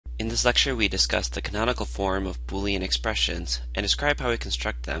In this lecture, we discuss the canonical form of Boolean expressions and describe how we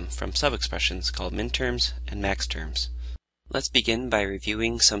construct them from sub-expressions called minterms and maxterms. Let's begin by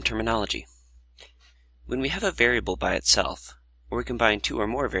reviewing some terminology. When we have a variable by itself, or we combine two or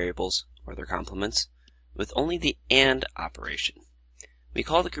more variables, or their complements, with only the AND operation, we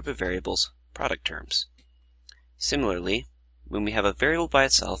call the group of variables product terms. Similarly, when we have a variable by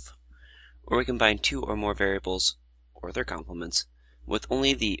itself, or we combine two or more variables, or their complements, with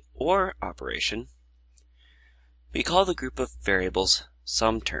only the OR operation, we call the group of variables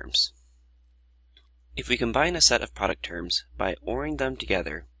sum terms. If we combine a set of product terms by ORing them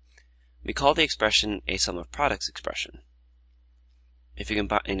together, we call the expression a sum of products expression. If we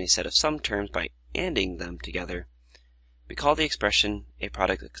combine a set of sum terms by ANDing them together, we call the expression a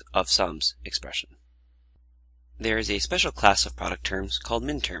product of sums expression. There is a special class of product terms called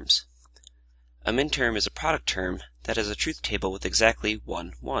minterms. A minterm is a product term that has a truth table with exactly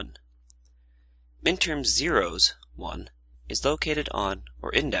 1, 1. Minterms 0's 1 is located on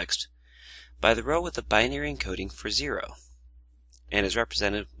or indexed by the row with the binary encoding for 0 and is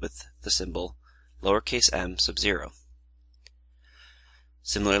represented with the symbol lowercase m sub 0.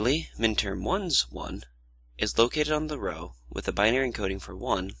 Similarly, minterm 1's 1 is located on the row with the binary encoding for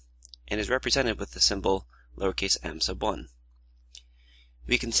 1 and is represented with the symbol lowercase m sub 1.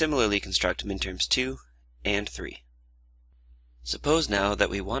 We can similarly construct minterms 2 and 3. Suppose now that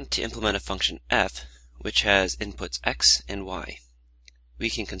we want to implement a function f which has inputs x and y. We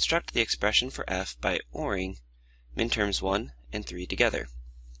can construct the expression for f by ORing minterms 1 and 3 together.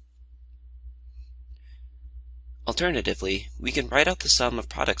 Alternatively, we can write out the sum of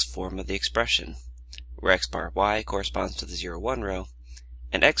products form of the expression, where x bar y corresponds to the 0, 1 row,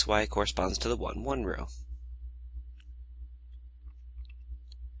 and xy corresponds to the 1, 1 row.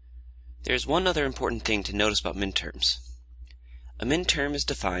 There is one other important thing to notice about minterms. A minterm is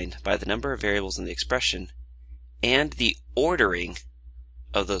defined by the number of variables in the expression and the ordering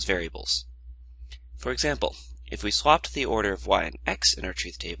of those variables. For example, if we swapped the order of y and x in our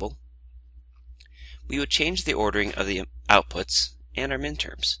truth table, we would change the ordering of the outputs and our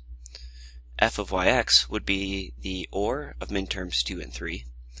minterms. F of yx would be the OR of minterms 2 and 3,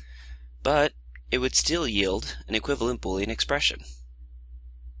 but it would still yield an equivalent Boolean expression.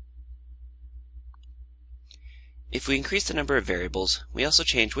 If we increase the number of variables, we also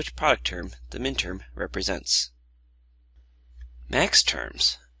change which product term the minterm represents.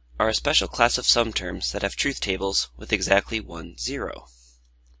 Maxterms are a special class of sum terms that have truth tables with exactly 1, 0.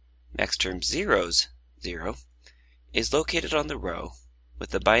 Maxterm 0's 0 is located on the row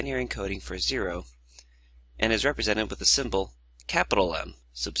with the binary encoding for 0 and is represented with the symbol capital M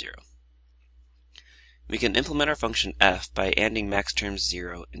sub 0. We can implement our function f by ANDing maxterms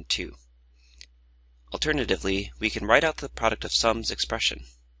 0 and 2. Alternatively, we can write out the product of sums expression.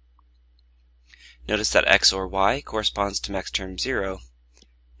 Notice that x or y corresponds to maxterm 0,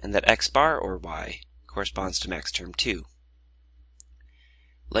 and that x bar or y corresponds to maxterm 2.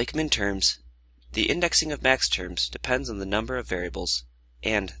 Like minterms, the indexing of maxterms depends on the number of variables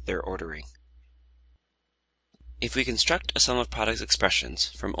and their ordering. If we construct a sum of products expressions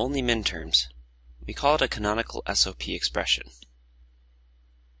from only minterms, we call it a canonical SOP expression.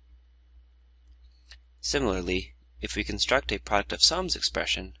 Similarly, if we construct a product of sums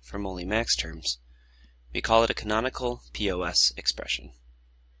expression from only maxterms, we call it a canonical POS expression.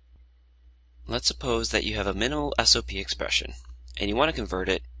 Let's suppose that you have a minimal SOP expression, and you want to convert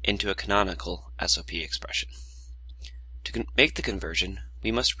it into a canonical SOP expression. To make the conversion,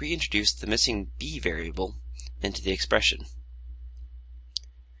 we must reintroduce the missing b variable into the expression.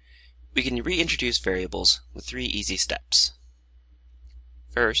 We can reintroduce variables with 3 easy steps.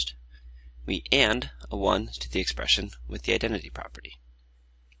 First, we AND a 1 to the expression with the identity property.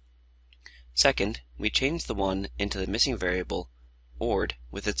 Second, we change the 1 into the missing variable ORed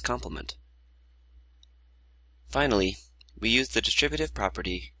with its complement. Finally, we use the distributive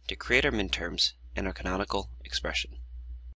property to create our minterms and our canonical expression.